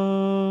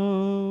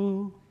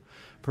flow.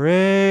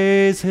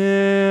 Praise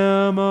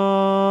Him,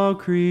 all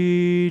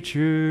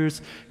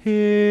creatures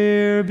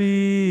here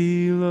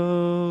below.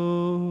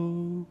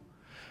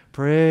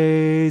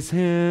 Praise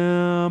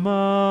Him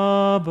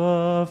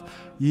above,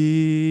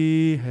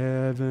 ye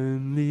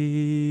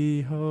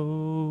heavenly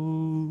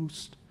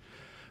host.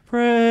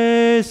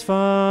 Praise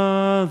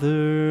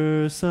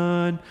Father,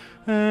 Son,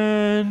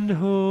 and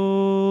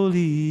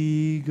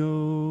Holy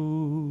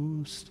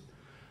Ghost.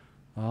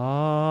 Amen.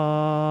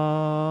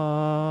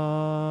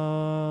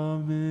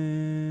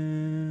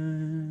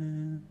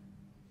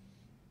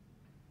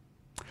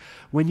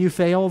 When you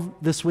fail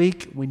this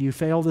week, when you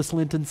fail this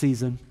Lenten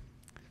season,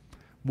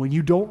 when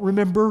you don't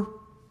remember,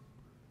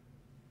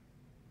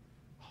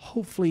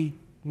 hopefully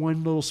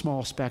one little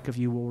small speck of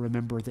you will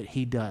remember that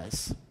He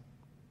does.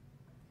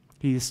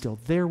 He is still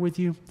there with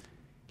you.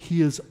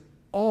 He is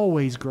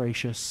always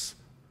gracious.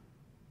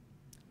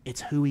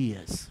 It's who He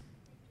is.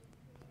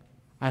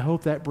 I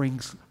hope that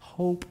brings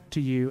hope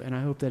to you, and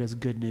I hope that is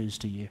good news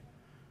to you,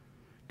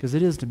 because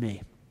it is to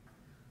me.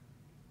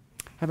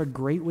 Have a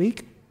great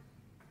week.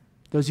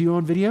 Those of you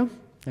on video,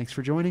 thanks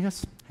for joining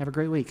us. Have a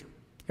great week.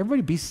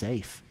 Everybody be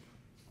safe.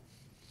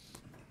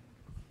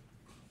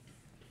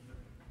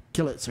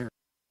 Kill it, sir.